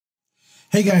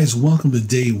Hey guys, welcome to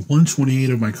day 128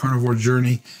 of my carnivore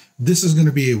journey. This is going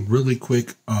to be a really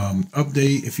quick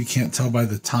update. If you can't tell by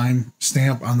the time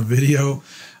stamp on the video,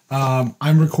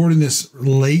 I'm recording this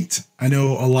late. I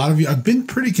know a lot of you, I've been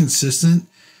pretty consistent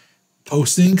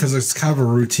posting because it's kind of a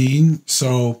routine.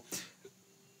 So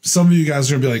some of you guys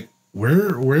are going to be like,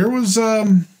 where was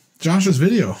Josh's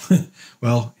video?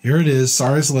 Well, here it is.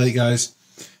 Sorry it's late, guys.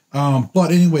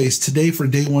 But anyways, today for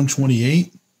day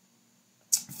 128,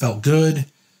 felt good.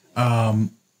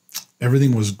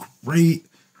 Everything was great.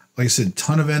 Like I said,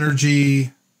 ton of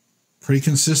energy, pretty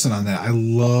consistent on that. I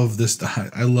love this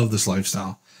diet. I love this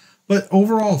lifestyle, but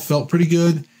overall felt pretty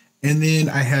good. And then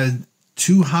I had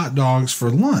 2 hot dogs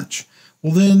for lunch.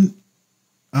 Well, then,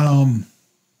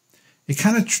 it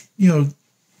kind of,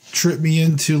 tripped me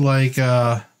into like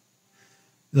I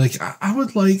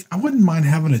wouldn't mind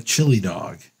having a chili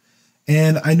dog.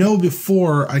 And I know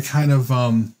before I kind of,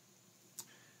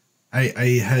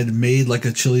 I had made like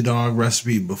a chili dog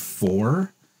recipe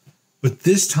before, but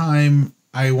this time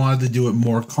I wanted to do it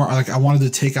more I wanted to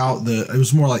take out it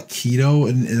was more like keto,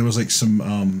 and there was like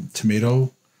some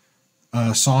tomato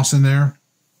sauce in there.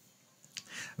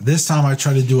 This time I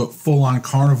tried to do it full on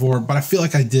carnivore, but I feel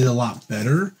like I did a lot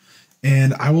better.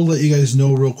 And I will let you guys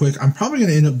know real quick. I'm probably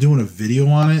going to end up doing a video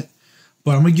on it,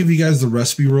 but I'm going to give you guys the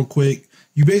recipe real quick.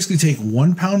 You basically take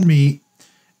 1 pound meat,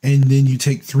 and then you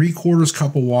take 3/4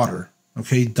 cup of water.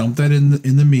 Okay, dump that in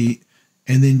the meat,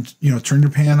 and then turn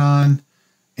your pan on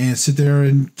and sit there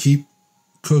and keep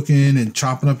cooking and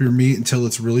chopping up your meat until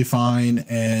it's really fine.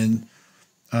 And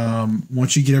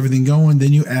once you get everything going,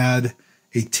 then you add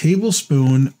a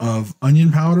tablespoon of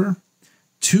onion powder,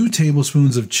 2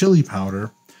 tablespoons of chili powder,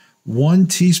 1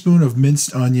 teaspoon of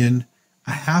minced onion,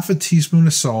 a 1/2 teaspoon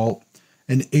of salt,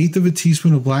 1/8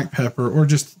 teaspoon of black pepper, or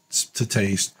just to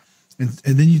taste. And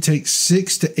then you take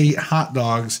 6 to 8 hot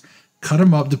dogs, cut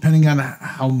them up depending on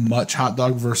how much hot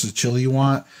dog versus chili you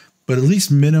want. But at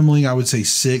least minimally, I would say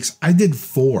 6. I did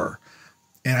 4,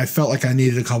 and I felt like I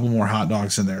needed a couple more hot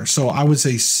dogs in there. So I would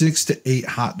say 6 to 8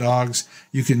 hot dogs.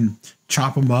 You can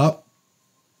chop them up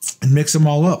and mix them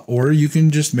all up, or you can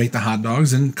just make the hot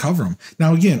dogs and cover them.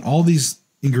 Now, again, all these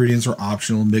ingredients are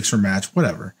optional, mix or match,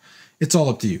 whatever. It's all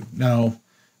up to you. Now,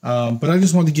 but I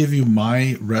just wanted to give you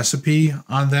my recipe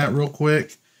on that real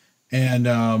quick. And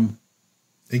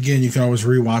again, you can always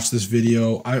rewatch this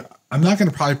video. I'm not going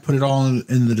to probably put it all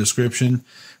in the description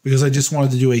because I just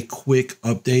wanted to do a quick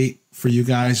update for you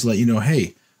guys, let you know,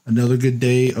 hey, another good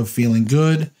day of feeling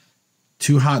good.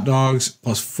 2 hot dogs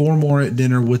plus 4 more at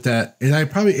dinner with that. And I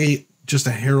probably ate just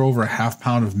a hair over a 1/2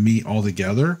 pound of meat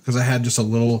altogether because I had just a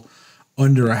little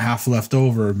under a 1/2 left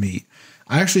over meat.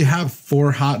 I actually have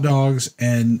 4 hot dogs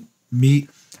and meat.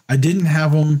 I didn't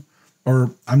have them,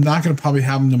 or I'm not going to probably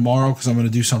have them tomorrow because I'm going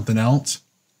to do something else.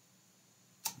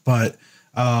 But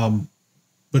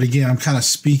again, I'm kind of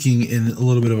speaking in a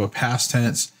little bit of a past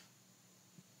tense,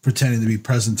 pretending to be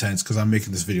present tense because I'm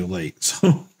making this video late.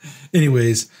 So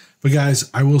anyways, but guys,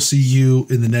 I will see you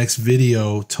in the next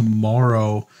video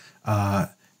tomorrow,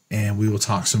 and we will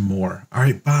talk some more. All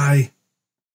right, bye.